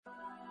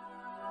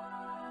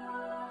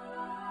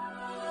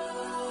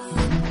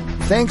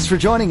Thanks for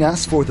joining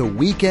us for the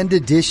weekend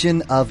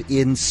edition of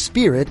In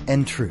Spirit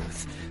and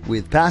Truth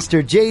with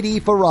Pastor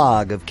J.D.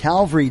 Farag of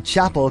Calvary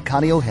Chapel,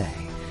 Kaneohe.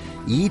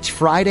 Each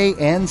Friday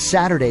and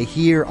Saturday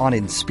here on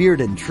In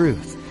Spirit and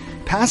Truth,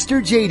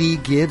 Pastor J.D.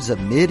 gives a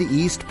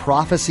Mideast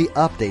prophecy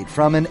update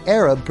from an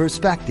Arab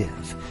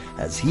perspective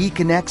as he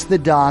connects the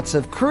dots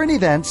of current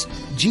events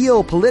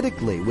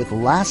geopolitically with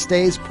last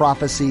days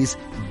prophecies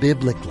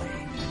biblically.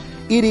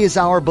 It is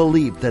our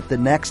belief that the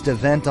next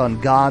event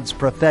on God's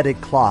prophetic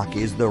clock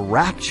is the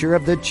rapture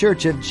of the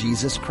Church of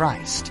Jesus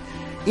Christ.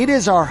 It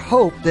is our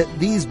hope that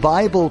these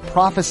Bible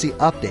prophecy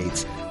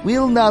updates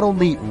will not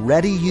only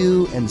ready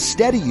you and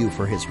steady you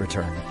for His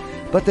return,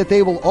 but that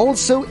they will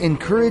also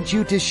encourage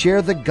you to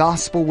share the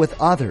gospel with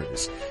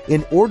others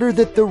in order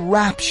that the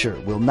rapture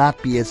will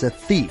not be as a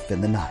thief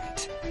in the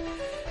night.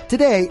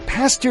 Today,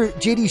 Pastor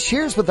J.D.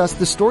 shares with us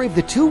the story of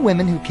the two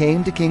women who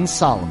came to King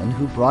Solomon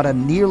who brought a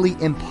nearly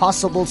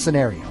impossible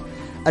scenario,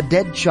 a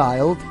dead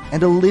child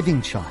and a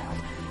living child.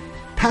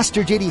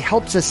 Pastor J.D.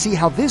 helps us see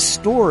how this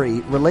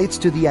story relates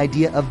to the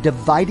idea of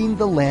dividing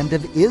the land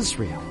of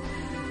Israel.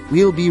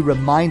 We'll be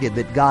reminded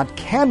that God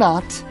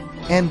cannot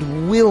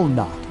and will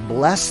not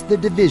bless the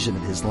division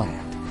of His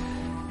land.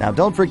 Now,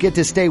 don't forget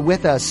to stay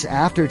with us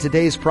after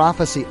today's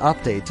prophecy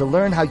update to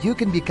learn how you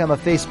can become a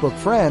Facebook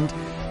friend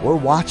or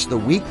watch the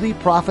weekly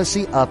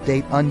prophecy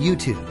update on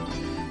YouTube.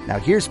 Now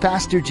here's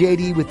Pastor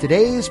J.D. with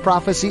today's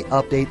prophecy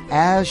update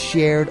as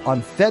shared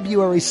on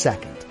February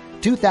 2nd,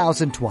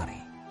 2020.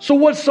 So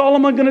what's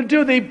Solomon going to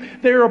do?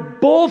 They are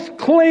both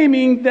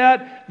claiming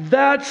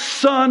that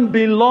son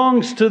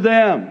belongs to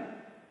them.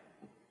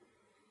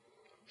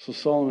 So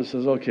Solomon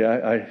says, okay,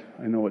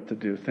 I know what to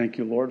do. Thank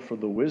you, Lord, for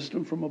the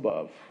wisdom from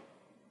above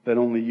that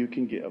only you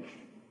can give.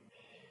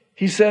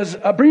 He says,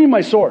 bring me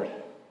my sword.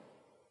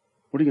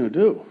 What are you going to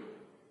do?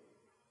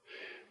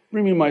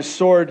 Bring me my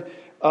sword,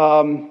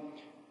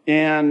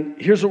 and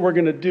here's what we're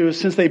going to do.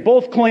 Since they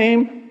both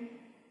claim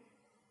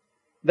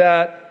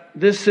that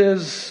this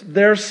is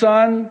their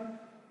son,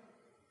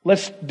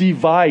 let's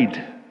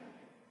divide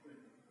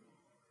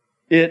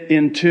it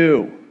in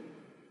two.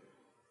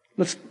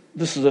 This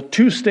is a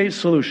two-state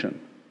solution,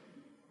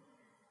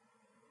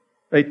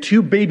 a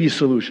two-baby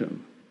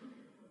solution.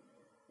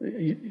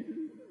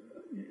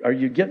 Are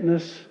you getting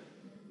this?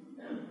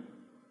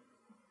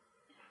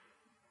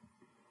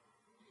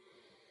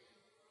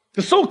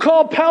 The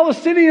so-called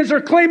Palestinians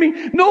are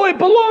claiming, no, it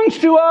belongs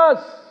to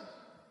us.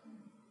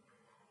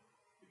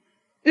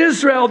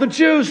 Israel, the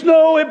Jews,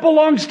 no, it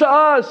belongs to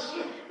us.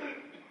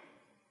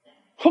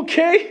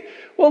 Okay,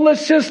 well,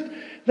 let's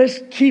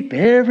keep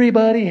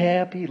everybody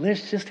happy.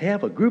 Let's just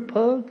have a group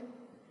hug.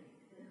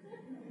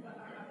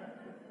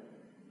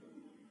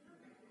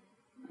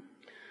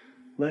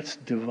 Let's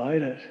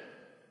divide it.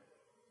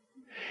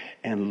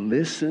 And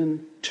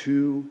listen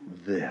to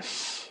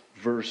this,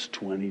 verse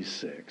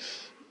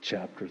 26.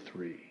 Chapter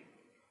 3.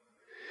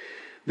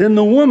 Then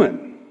the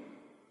woman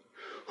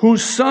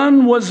whose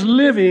son was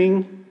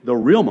living, the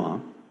real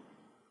mom,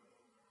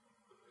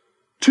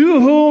 to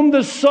whom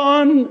the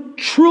son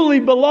truly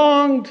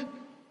belonged,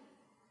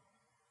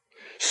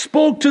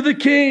 spoke to the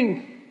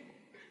king,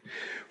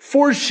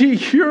 for she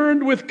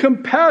yearned with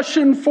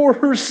compassion for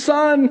her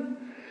son.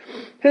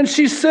 And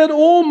she said,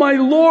 "Oh, my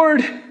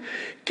Lord,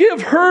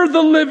 give her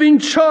the living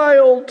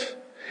child,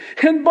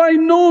 and by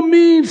no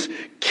means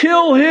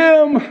kill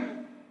him."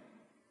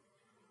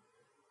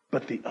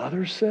 But the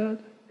other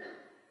said,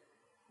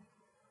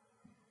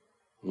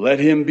 "Let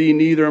him be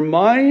neither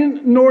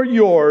mine nor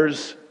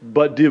yours,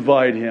 but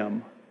divide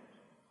him."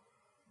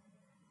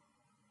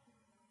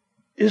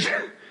 Is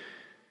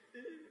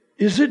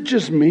it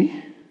just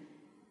me?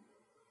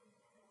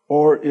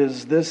 Or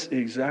is this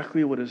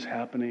exactly what is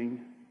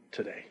happening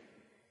today?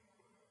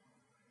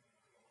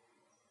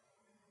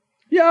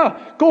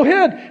 Yeah, go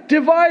ahead,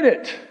 divide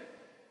it.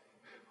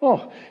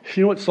 Oh,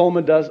 you know what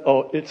Solomon does?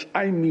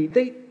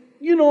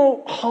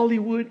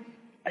 Hollywood,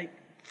 I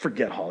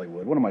forget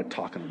Hollywood. What am I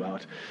talking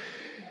about?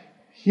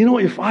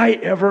 If I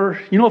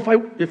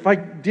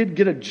did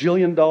get $1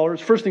 jillion,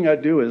 first thing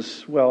I'd do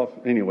is,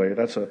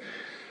 that's a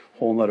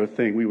whole other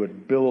thing. We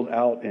would build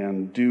out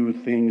and do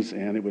things,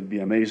 and it would be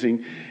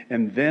amazing.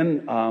 And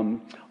then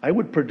I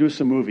would produce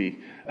a movie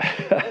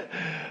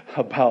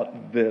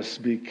about this,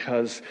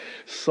 because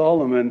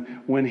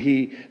Solomon, when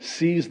he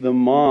sees the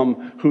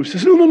mom who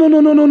says, no,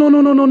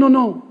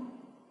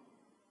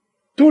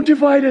 don't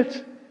divide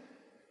it.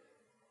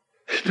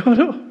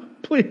 No,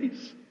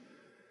 please.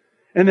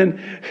 And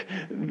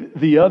then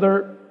the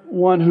other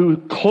one who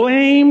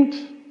claimed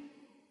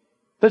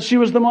that she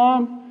was the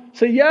mom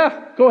said,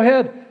 yeah, go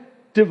ahead,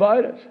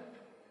 divide it.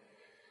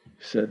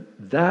 He said,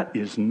 that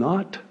is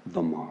not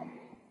the mom.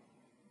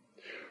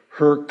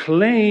 Her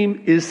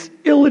claim is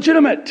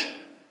illegitimate.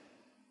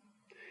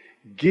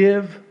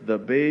 Give the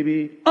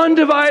baby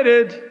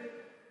undivided.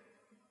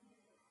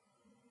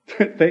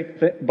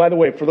 By the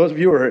way, for those of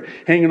you who are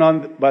hanging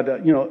on by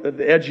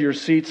the edge of your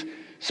seats,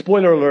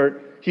 spoiler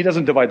alert, he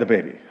doesn't divide the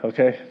baby,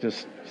 okay?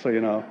 Just so you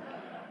know.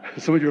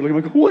 Some of you are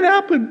looking like, what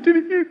happened? Did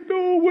he?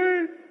 No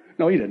way.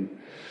 No, he didn't.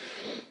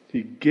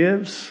 He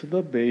gives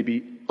the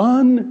baby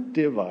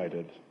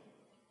undivided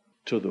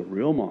to the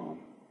real mom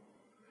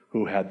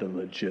who had the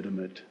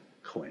legitimate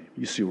claim.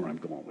 You see where I'm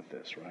going with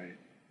this, right?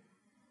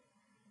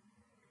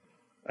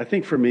 I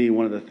think for me,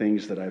 one of the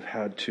things that I've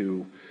had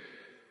to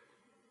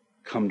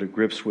come to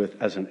grips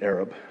with as an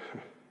Arab,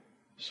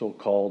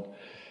 so-called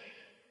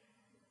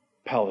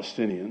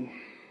Palestinian,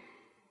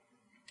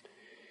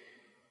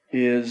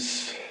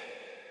 is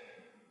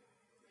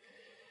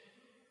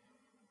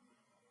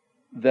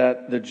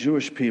that the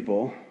Jewish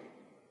people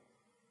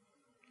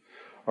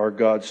are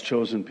God's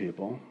chosen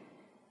people,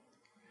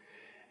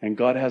 and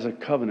God has a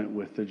covenant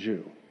with the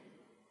Jew.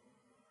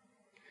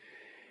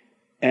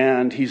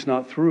 And he's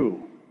not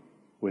through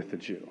with the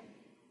Jew.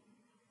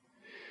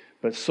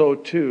 But so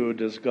too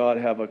does God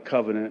have a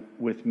covenant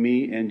with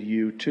me and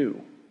you too.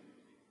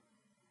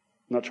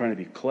 I'm not trying to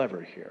be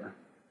clever here,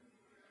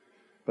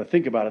 but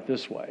think about it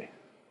this way.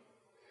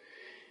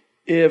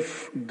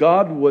 If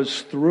God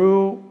was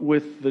through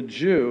with the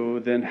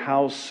Jew, then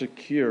how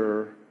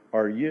secure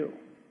are you?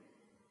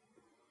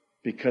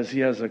 Because he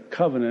has a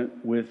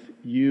covenant with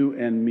you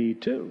and me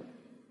too.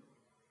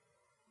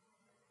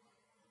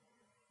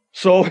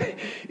 So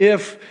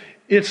if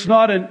it's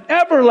not an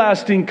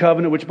everlasting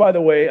covenant, which, by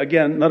the way,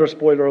 again, another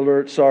spoiler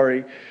alert,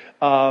 sorry.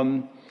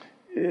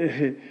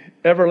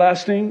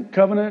 Everlasting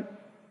covenant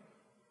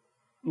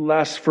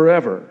lasts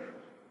forever.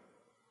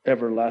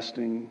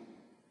 Everlasting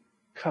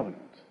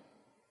covenant.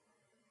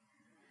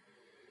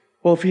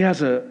 Well, if he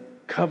has a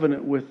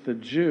covenant with the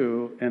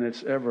Jew and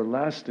it's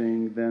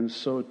everlasting, then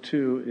so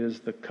too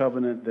is the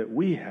covenant that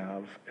we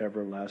have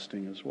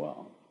everlasting as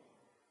well.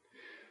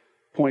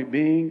 Point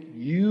being,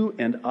 you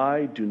and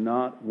I do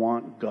not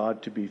want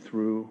God to be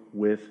through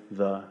with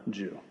the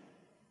Jew.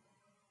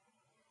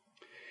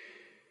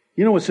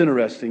 You know what's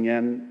interesting,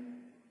 and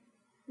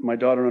my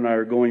daughter and I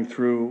are going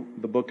through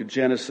the book of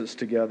Genesis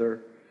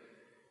together,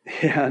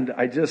 and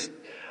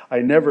I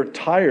never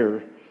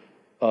tire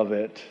of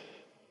it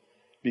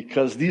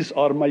because these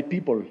are my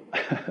people.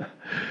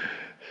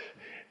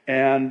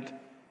 And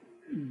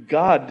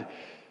God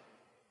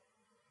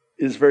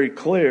is very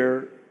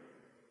clear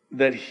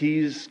that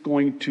he's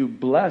going to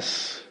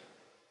bless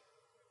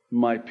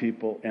my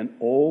people. And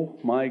oh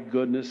my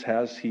goodness,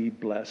 has he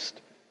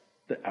blessed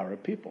the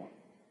Arab people.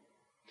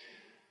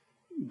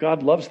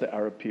 God loves the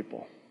Arab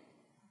people.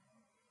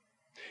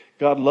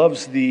 God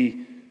loves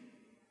the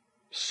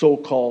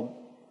so-called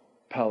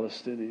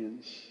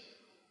Palestinians.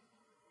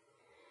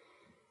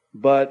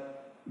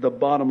 But the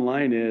bottom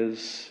line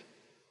is,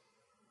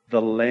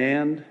 the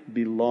land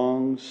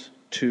belongs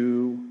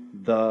to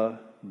the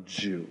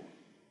Jew.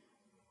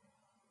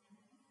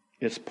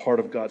 It's part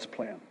of God's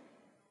plan.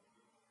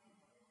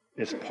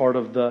 It's part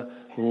of the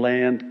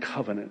land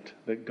covenant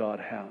that God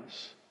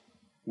has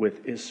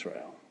with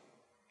Israel.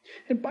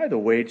 And by the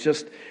way,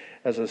 just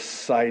as a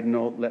side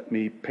note, let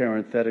me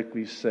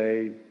parenthetically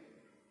say,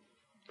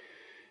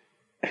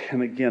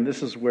 and again,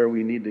 this is where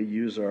we need to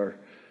use our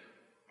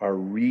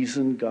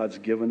reason. God's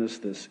given us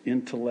this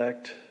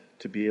intellect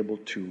to be able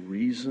to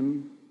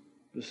reason.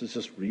 This is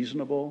just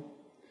reasonable.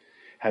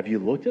 Have you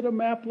looked at a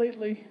map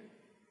lately?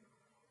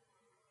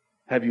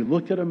 Have you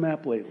looked at a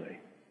map lately?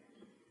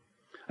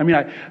 I mean,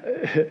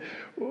 I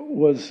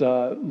was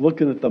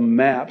looking at the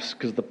maps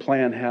because the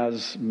plan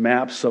has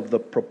maps of the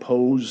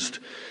proposed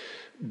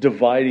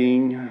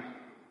dividing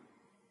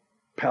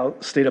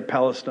state of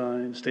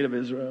Palestine, state of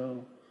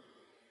Israel,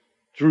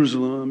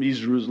 Jerusalem, East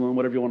Jerusalem,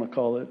 whatever you want to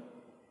call it.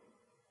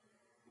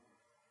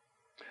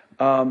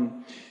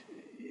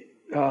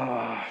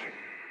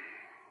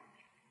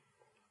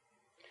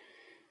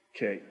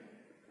 Okay,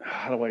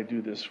 how do I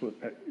do this?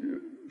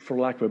 For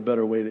lack of a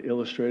better way to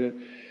illustrate it,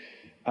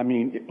 I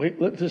mean,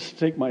 let's just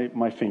take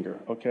my finger,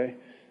 okay?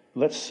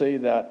 Let's say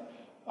that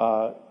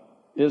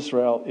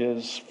Israel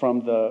is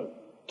from the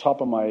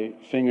top of my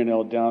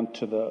fingernail down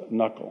to the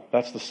knuckle.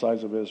 That's the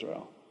size of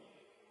Israel.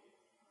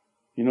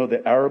 You know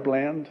the Arab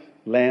land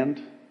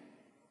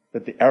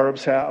that the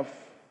Arabs have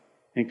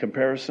in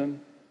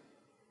comparison?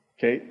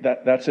 Okay,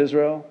 that's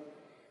Israel.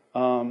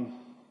 The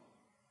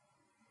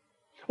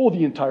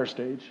entire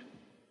stage.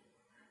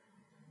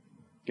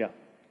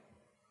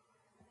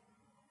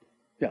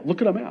 Yeah,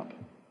 look at a map.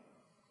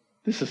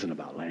 This isn't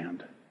about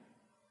land.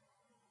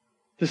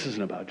 This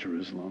isn't about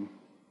Jerusalem.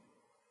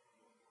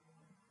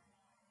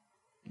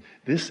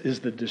 This is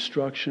the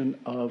destruction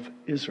of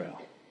Israel.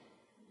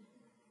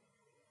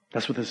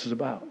 That's what this is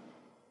about.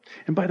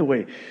 And by the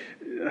way,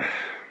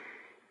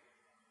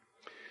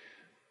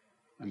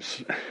 I'm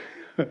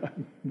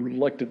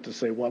reluctant to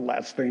say one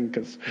last thing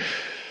because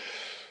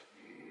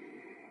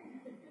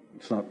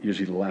it's not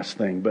usually the last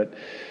thing, but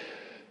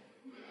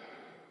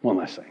one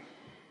last thing.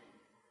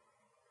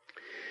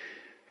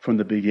 From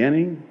the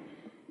beginning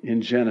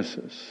in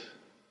Genesis,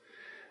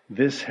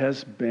 this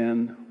has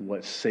been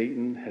what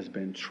Satan has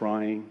been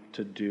trying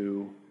to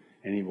do,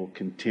 and he will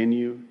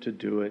continue to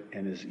do it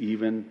and is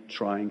even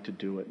trying to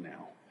do it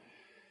now.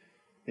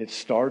 It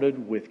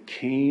started with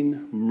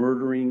Cain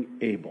murdering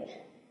Abel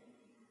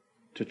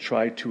to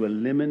try to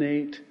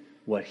eliminate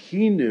what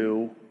he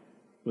knew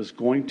was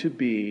going to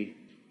be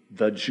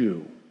the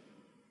Jew.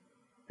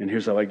 And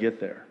here's how I get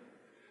there.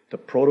 The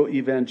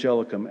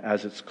proto-evangelicum,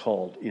 as it's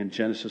called in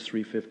Genesis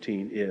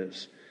 3:15,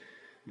 is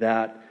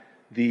that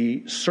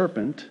the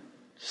serpent,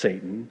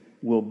 Satan,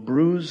 will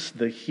bruise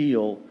the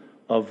heel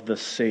of the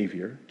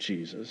Savior,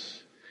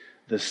 Jesus.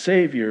 The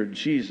Savior,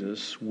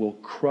 Jesus, will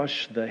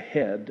crush the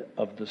head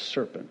of the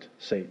serpent,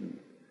 Satan.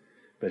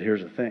 But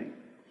here's the thing.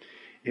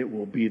 It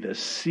will be the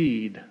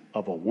seed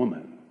of a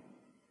woman.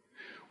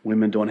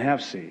 Women don't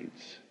have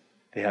seeds.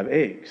 They have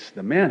eggs.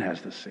 The man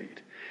has the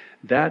seed.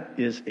 That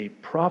is a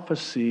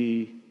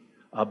prophecy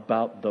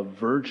about the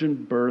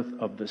virgin birth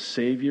of the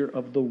Savior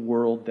of the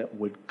world that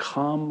would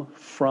come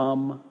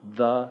from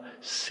the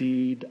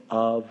seed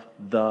of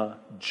the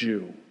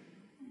Jew.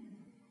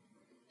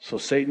 So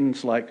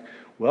Satan's like,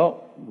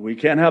 well, we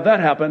can't have that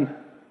happen.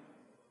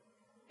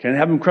 Can't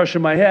have him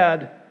crushing my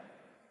head.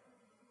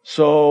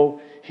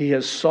 So he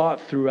has sought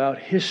throughout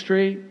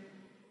history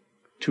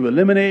to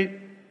eliminate,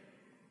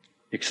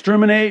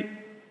 exterminate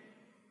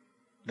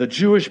the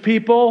Jewish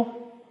people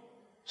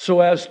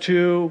so as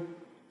to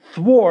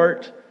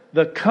thwart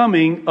the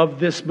coming of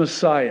this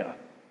Messiah.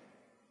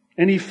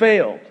 And he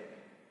failed.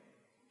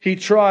 He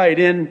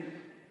tried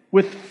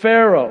with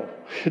Pharaoh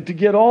to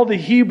get all the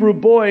Hebrew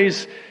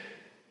boys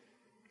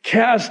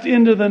cast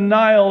into the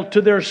Nile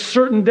to their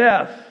certain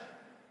death,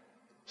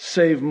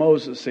 save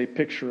Moses, a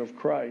picture of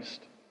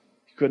Christ.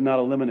 He could not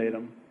eliminate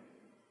him.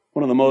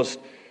 One of the most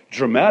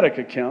dramatic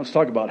accounts,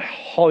 talk about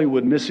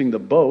Hollywood missing the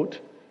boat,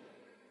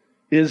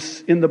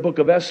 is in the book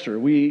of Esther.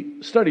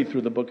 We studied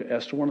through the book of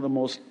Esther, one of the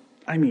most,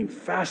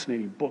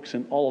 fascinating books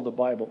in all of the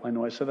Bible. I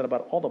know I said that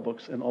about all the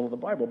books in all of the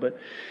Bible, but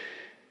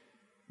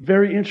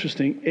very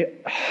interesting.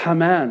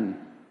 Haman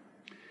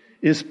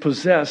is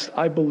possessed,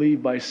 I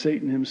believe, by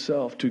Satan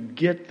himself to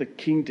get the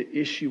king to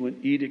issue an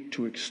edict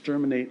to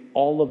exterminate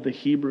all of the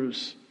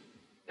Hebrews.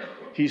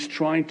 He's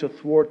trying to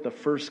thwart the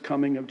first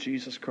coming of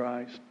Jesus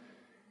Christ,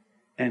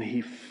 and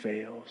he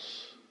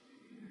fails.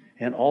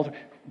 And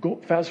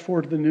go fast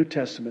forward to the New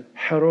Testament.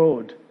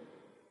 Herod,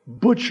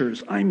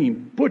 butchers,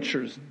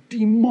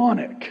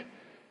 demonic.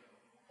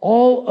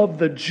 All of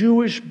the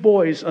Jewish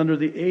boys under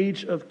the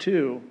age of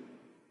 2,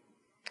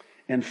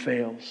 and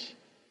fails.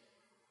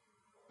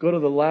 Go to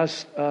the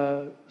last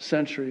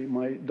century.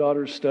 My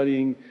daughter's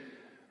studying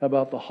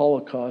about the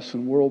Holocaust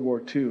and World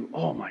War II.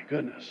 Oh my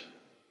goodness.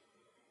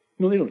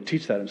 They don't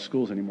teach that in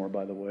schools anymore,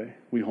 by the way.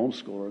 We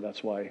homeschool her.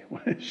 That's why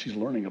she's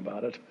learning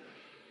about it.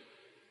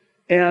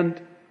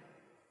 And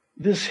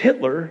this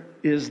Hitler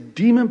is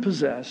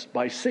demon-possessed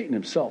by Satan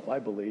himself, I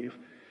believe,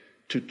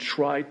 to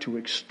try to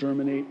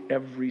exterminate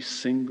every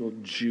single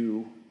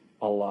Jew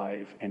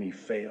alive, and he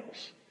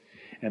fails.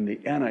 And the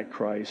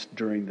Antichrist,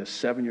 during the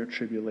 7-year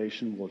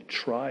tribulation, will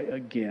try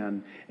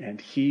again, and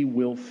he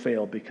will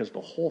fail, because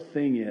the whole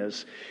thing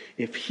is,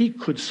 if he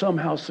could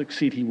somehow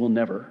succeed, he will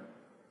never.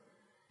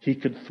 He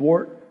could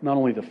thwart not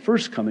only the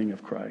first coming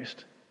of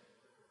Christ,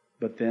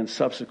 but then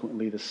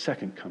subsequently the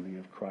second coming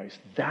of Christ.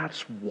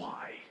 That's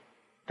why.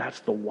 That's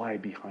the why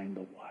behind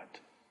the what.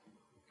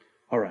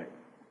 All right.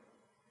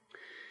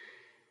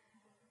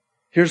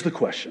 Here's the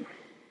question,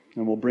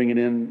 and we'll bring it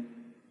in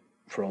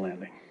for a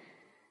landing.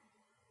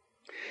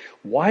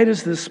 Why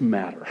does this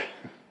matter?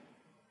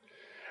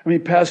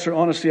 Pastor,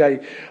 honestly,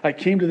 I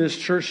came to this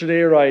church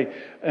today, or I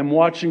am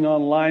watching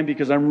online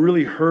because I'm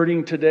really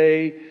hurting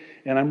today,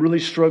 and I'm really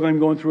struggling. I'm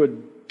going through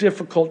a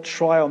difficult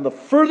trial, and the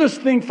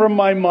furthest thing from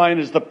my mind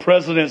is the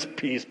president's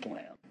peace plan.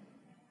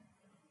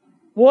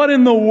 What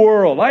in the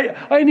world?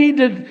 I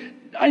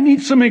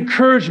need some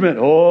encouragement.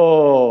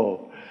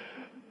 Oh,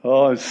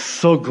 I'm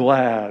so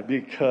glad,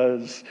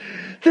 because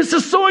this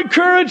is so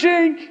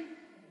encouraging.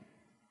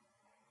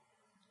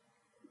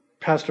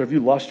 Pastor, have you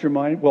lost your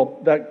mind?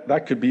 Well,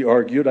 that could be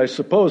argued, I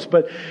suppose,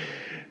 but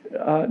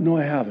no,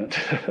 I haven't.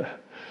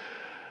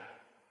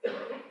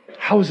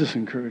 How is this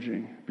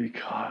encouraging?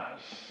 Because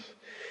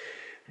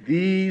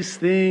these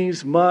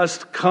things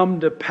must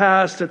come to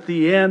pass that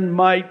the end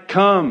might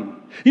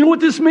come. You know what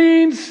this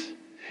means?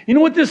 You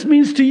know what this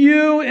means to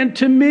you and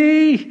to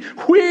me?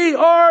 We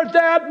are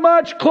that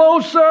much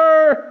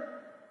closer.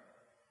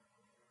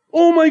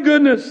 Oh my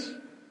goodness.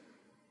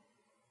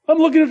 I'm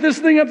looking at this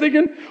thing, I'm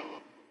thinking,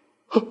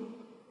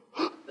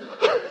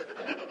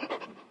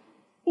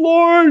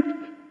 Lord,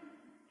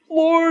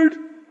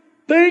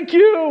 thank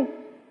you.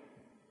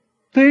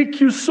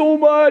 Thank you so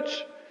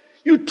much.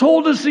 You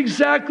told us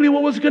exactly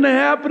what was going to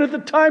happen at the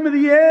time of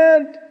the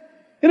end.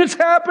 And it's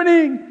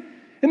happening.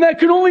 And that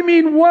can only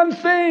mean one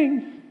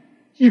thing.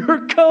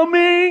 You're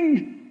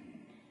coming.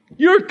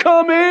 You're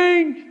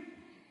coming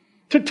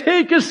to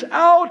take us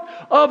out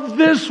of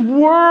this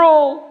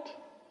world.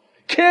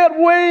 Can't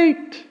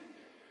wait.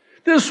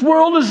 This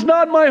world is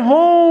not my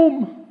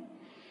home.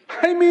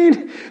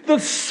 The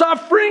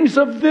sufferings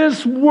of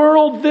this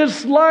world,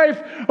 this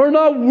life, are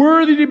not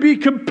worthy to be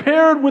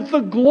compared with the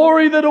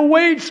glory that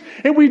awaits,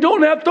 and we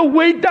don't have to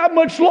wait that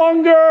much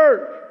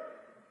longer.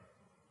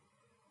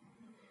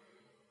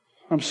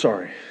 I'm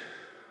sorry.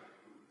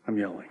 I'm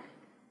yelling.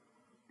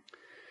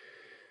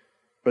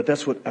 But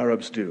that's what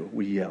Arabs do.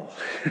 We yell.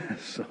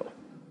 So,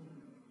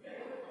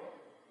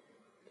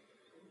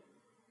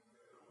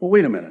 well,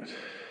 wait a minute.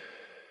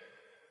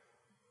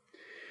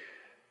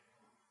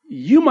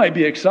 You might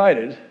be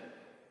excited.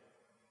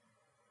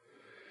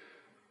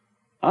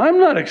 I'm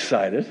not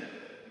excited.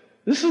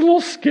 This is a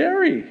little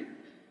scary.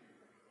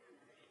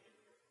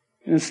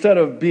 Instead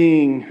of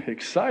being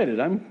excited,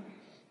 I'm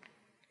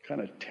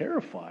kind of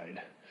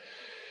terrified.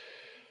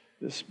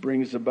 This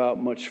brings about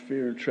much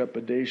fear and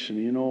trepidation.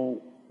 You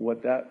know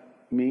what that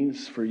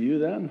means for you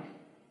then?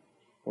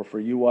 Or for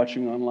you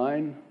watching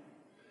online?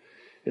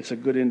 It's a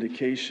good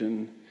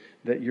indication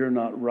that you're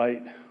not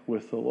right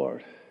with the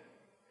Lord.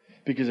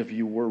 Because if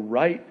you were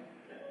right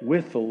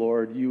with the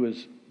Lord, you would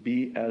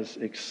be as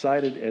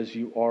excited as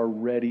you are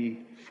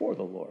ready for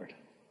the Lord.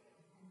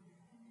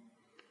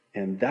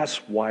 And that's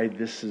why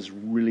this is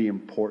really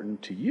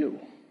important to you.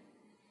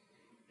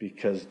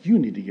 Because you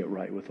need to get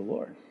right with the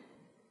Lord.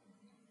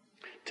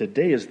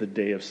 Today is the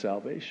day of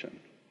salvation.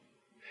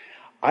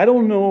 I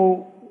don't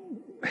know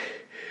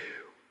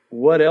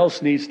what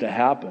else needs to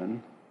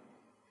happen.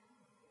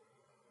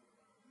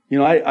 You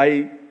know,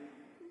 I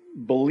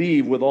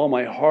believe with all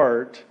my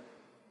heart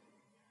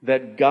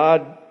that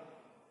God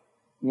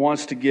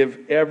wants to give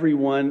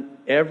everyone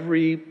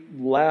every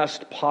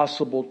last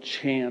possible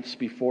chance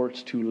before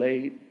it's too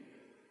late.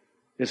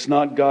 It's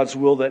not God's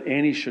will that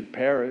any should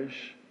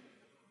perish,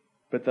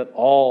 but that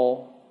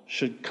all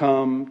should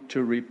come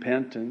to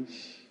repentance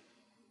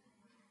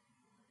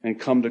and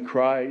come to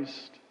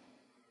Christ.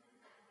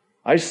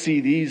 I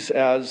see these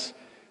as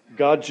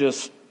God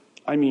just,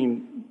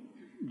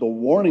 the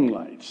warning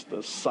lights,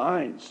 the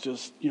signs,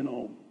 just,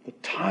 the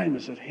time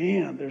is at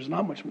hand. There's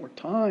not much more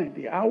time.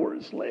 The hour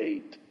is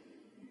late.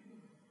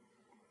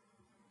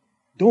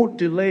 Don't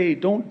delay,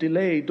 don't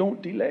delay,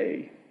 don't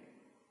delay.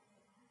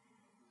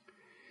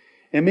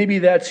 And maybe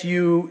that's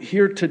you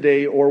here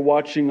today or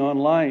watching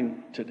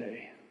online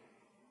today.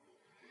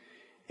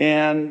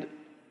 And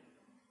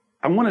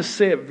I want to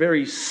say it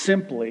very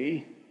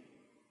simply.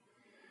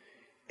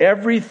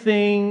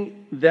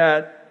 Everything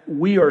that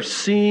we are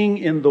seeing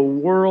in the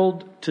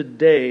world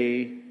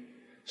today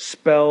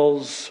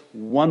spells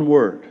one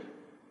word: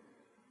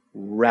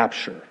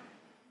 rapture.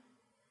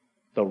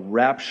 The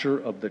rapture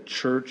of the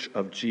church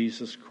of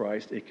Jesus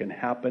Christ. It can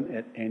happen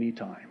at any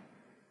time.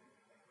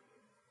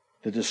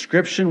 The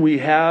description we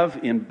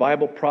have in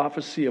Bible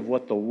prophecy of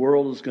what the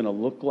world is going to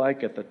look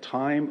like at the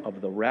time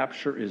of the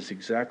rapture is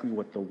exactly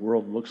what the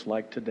world looks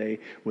like today,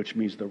 which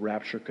means the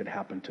rapture could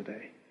happen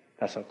today.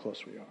 That's how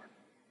close we are.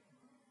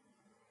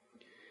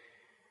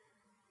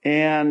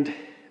 And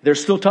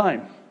there's still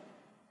time.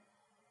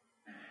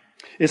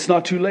 It's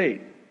not too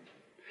late.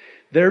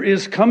 There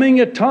is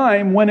coming a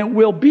time when it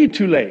will be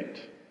too late.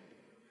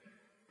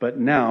 But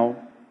now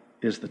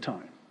is the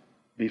time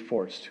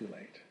before it's too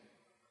late.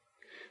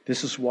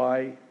 This is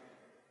why,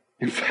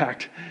 in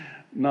fact,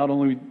 not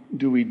only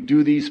do we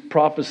do these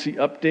prophecy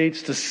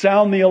updates to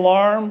sound the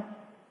alarm,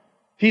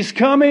 He's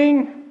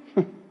coming,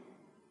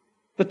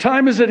 the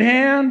time is at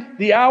hand,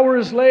 the hour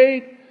is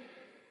late,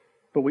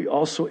 but we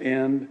also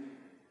end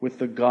with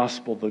the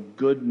gospel, the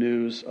good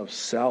news of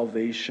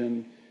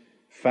salvation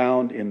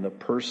found in the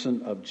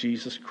person of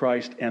Jesus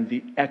Christ and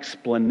the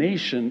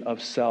explanation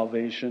of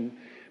salvation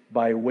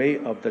by way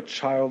of the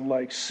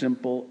childlike,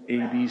 simple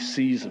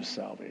ABCs of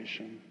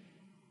salvation.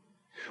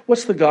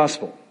 What's the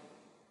gospel?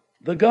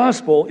 The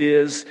gospel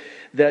is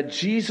that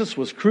Jesus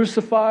was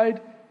crucified,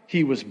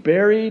 He was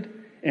buried,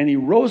 and He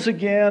rose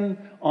again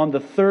on the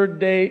third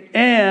day,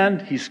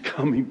 and He's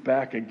coming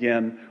back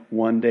again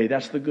one day.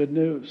 That's the good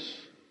news.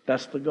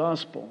 That's the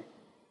gospel.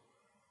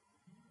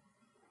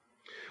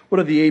 What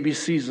are the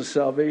ABCs of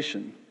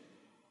salvation?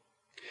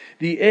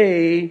 The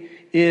A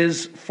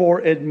is for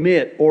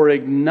admit or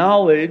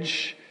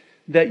acknowledge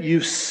that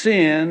you've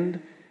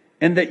sinned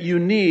and that you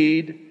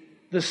need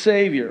the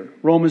Savior.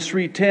 Romans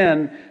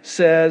 3:10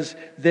 says,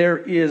 there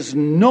is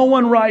no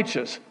one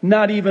righteous,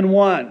 not even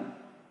one.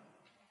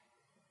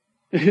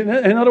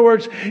 In other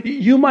words,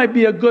 you might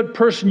be a good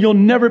person, you'll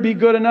never be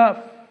good enough.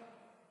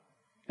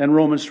 And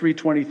Romans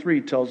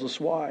 3:23 tells us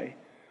why.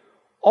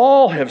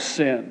 All have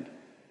sinned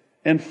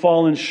and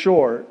fallen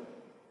short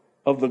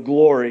of the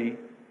glory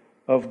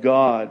of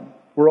God.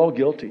 We're all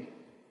guilty.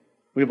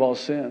 We've all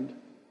sinned.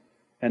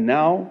 And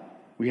now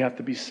we have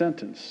to be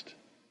sentenced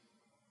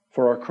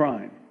for our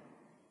crime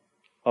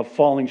of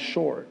falling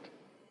short,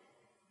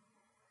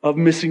 of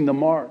missing the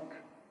mark,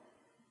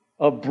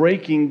 of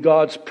breaking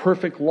God's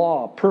perfect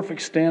law,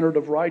 perfect standard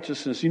of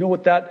righteousness. You know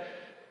what that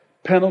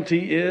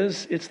penalty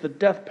is? It's the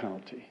death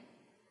penalty.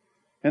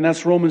 And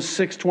that's Romans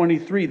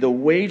 6:23. The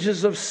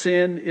wages of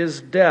sin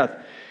is death.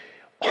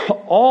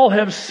 All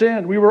have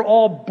sinned. We were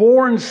all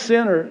born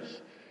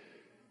sinners,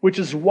 which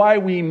is why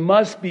we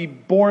must be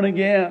born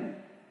again.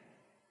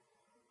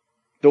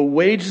 The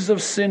wages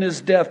of sin is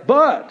death,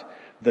 but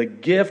the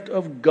gift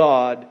of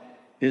God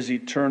is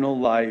eternal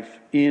life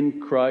in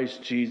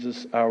Christ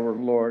Jesus our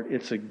Lord.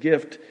 It's a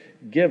gift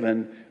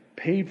given,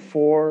 paid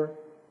for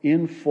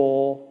in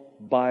full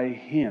by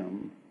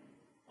Him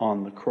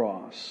on the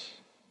cross.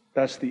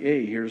 That's the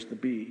A. Here's the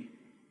B.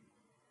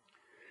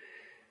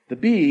 The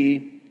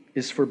B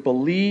is for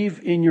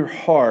believe in your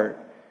heart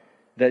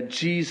that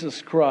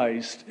Jesus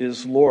Christ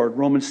is Lord.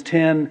 Romans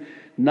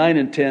 10:9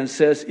 and 10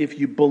 says, if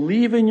you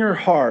believe in your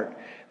heart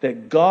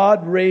that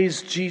God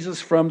raised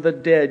Jesus from the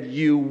dead,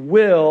 you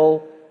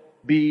will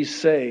be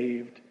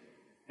saved.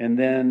 And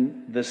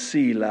then the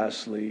C,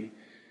 lastly,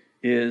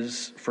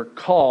 is for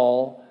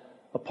call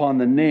upon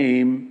the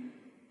name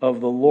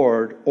of the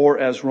Lord. Or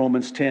as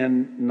Romans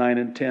 10:9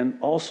 and 10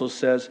 also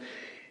says,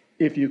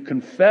 if you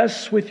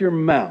confess with your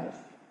mouth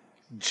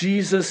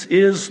Jesus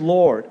is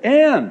Lord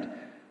and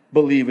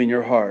believe in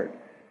your heart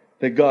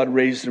that God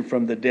raised him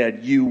from the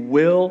dead, you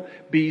will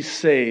be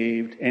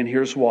saved. And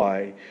here's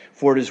why.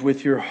 For it is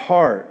with your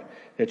heart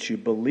that you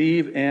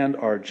believe and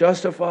are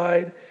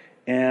justified,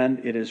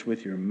 and it is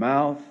with your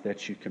mouth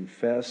that you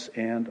confess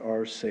and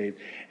are saved.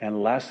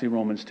 And lastly,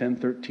 Romans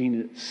 10:13,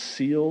 it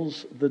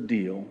seals the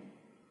deal.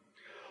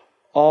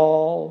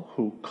 All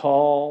who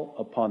call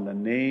upon the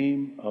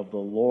name of the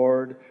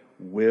Lord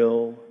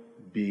will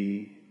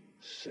be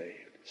saved.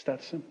 It's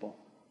that simple.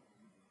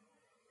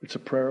 It's a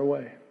prayer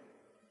away.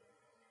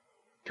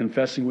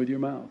 Confessing with your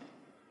mouth,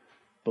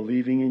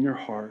 believing in your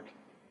heart,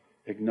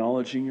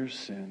 acknowledging your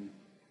sin,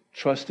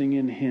 trusting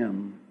in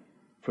Him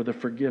for the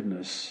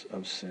forgiveness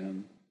of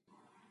sin.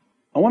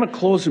 I want to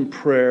close in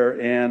prayer,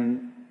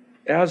 and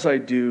as I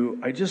do,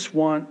 I just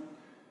want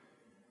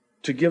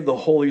to give the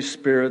Holy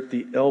Spirit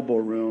the elbow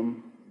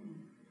room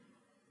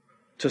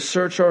to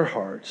search our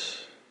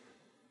hearts.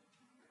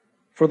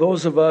 For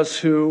those of us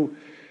who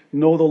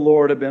know the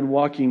Lord, have been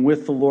walking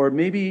with the Lord,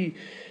 maybe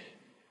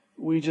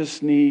we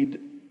just need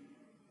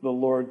the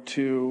Lord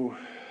to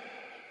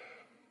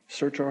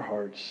search our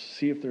hearts,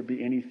 see if there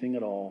be anything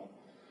at all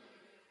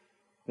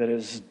that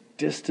is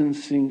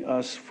distancing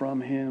us from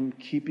Him,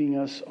 keeping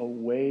us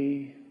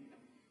away.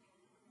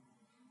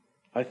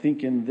 I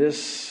think in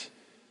this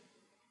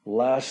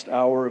last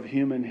hour of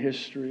human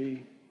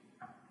history,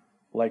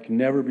 like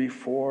never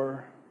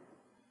before,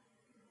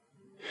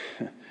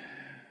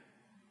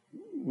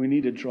 we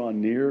need to draw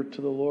near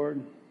to the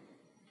Lord.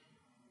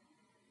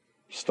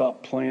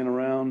 Stop playing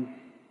around.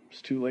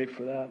 It's too late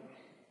for that.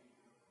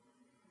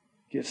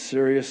 Get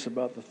serious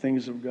about the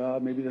things of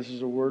God. Maybe this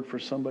is a word for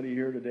somebody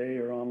here today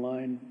or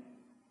online.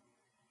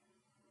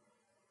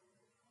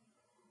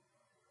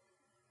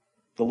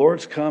 The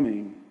Lord's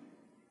coming.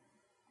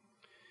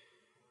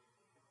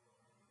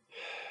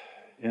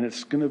 And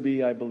it's going to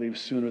be, I believe,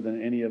 sooner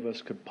than any of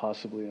us could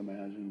possibly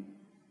imagine.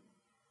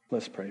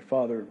 Let's pray.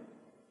 Father,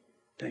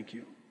 thank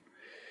you.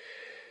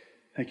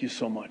 Thank you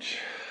so much.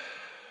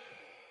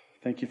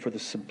 Thank you for the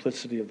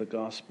simplicity of the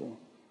gospel.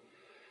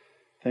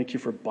 Thank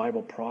you for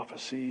Bible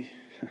prophecy.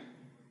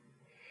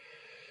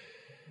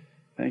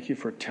 Thank you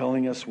for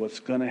telling us what's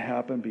going to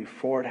happen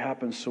before it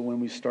happens, so when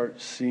we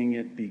start seeing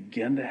it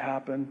begin to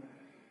happen,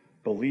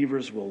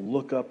 believers will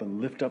look up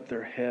and lift up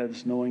their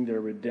heads knowing their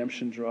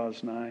redemption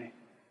draws nigh.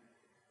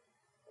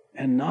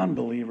 And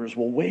non-believers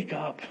will wake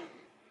up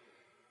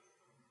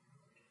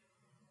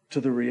to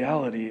the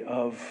reality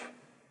of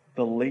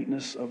the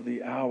lateness of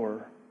the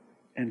hour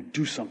and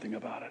do something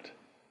about it.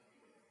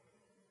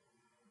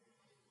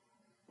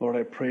 Lord,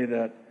 I pray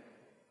that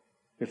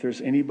if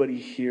there's anybody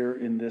here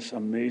in this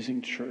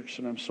amazing church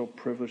that I'm so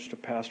privileged to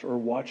pastor or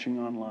watching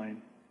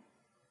online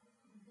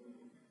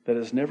that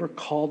has never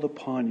called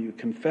upon you,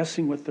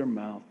 confessing with their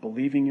mouth,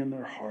 believing in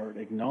their heart,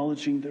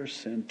 acknowledging their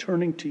sin,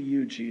 turning to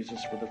you,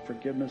 Jesus, for the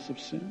forgiveness of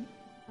sin,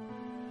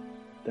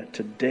 that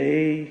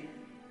today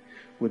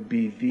would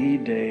be the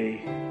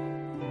day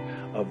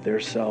of their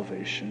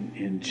salvation.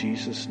 In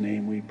Jesus'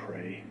 name we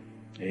pray.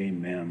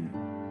 Amen.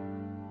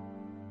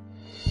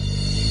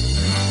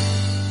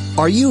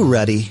 Are you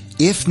ready?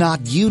 If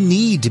not, you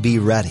need to be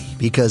ready,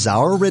 because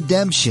our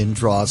redemption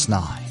draws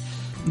nigh.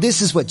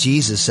 This is what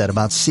Jesus said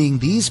about seeing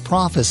these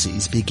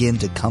prophecies begin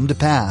to come to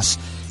pass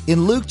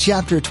in Luke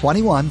chapter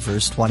 21,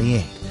 verse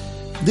 28.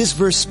 This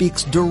verse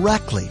speaks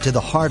directly to the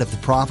heart of the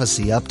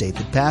prophecy update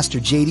that Pastor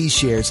JD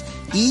shares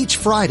each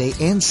Friday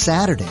and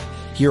Saturday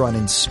here on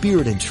In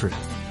Spirit and Truth.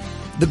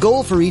 The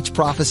goal for each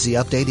prophecy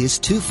update is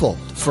twofold.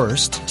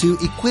 First, to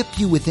equip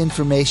you with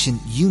information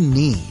you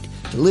need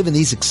to live in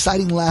these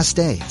exciting last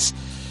days.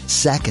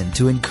 Second,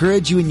 to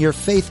encourage you in your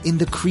faith in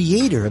the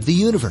Creator of the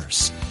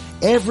universe.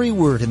 Every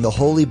word in the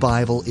Holy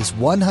Bible is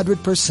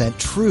 100%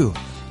 true.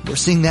 We're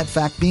seeing that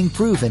fact being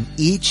proven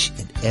each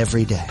and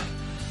every day.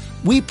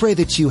 We pray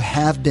that you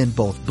have been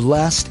both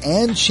blessed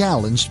and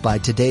challenged by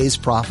today's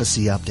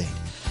prophecy update.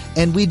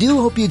 And we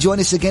do hope you join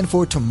us again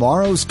for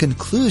tomorrow's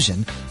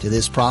conclusion to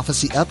this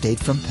prophecy update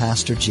from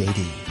Pastor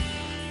JD.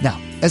 Now,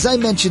 as I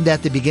mentioned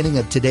at the beginning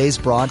of today's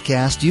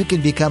broadcast, you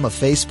can become a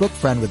Facebook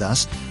friend with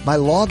us by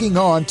logging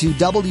on to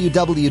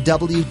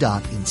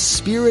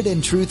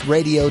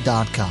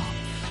www.inspiritandtruthradio.com.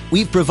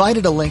 We've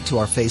provided a link to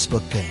our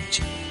Facebook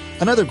page.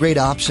 Another great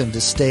option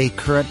to stay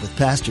current with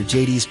Pastor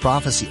JD's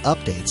prophecy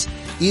updates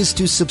is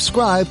to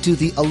subscribe to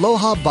the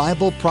Aloha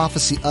Bible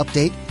Prophecy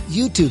Update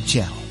YouTube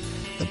channel.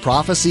 The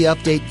Prophecy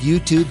Update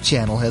YouTube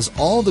channel has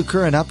all the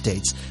current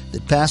updates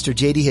that Pastor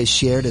JD has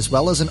shared, as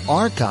well as an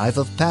archive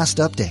of past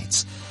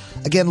updates.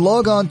 Again,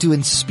 log on to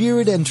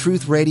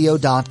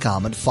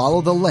inspiritandtruthradio.com and follow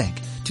the link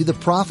to the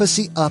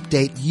Prophecy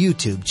Update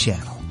YouTube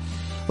channel.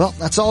 Well,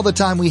 that's all the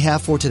time we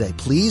have for today.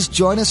 Please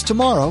join us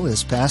tomorrow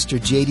as Pastor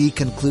JD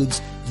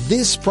concludes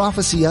this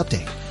Prophecy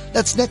Update.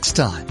 That's next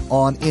time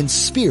on In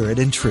Spirit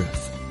and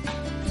Truth.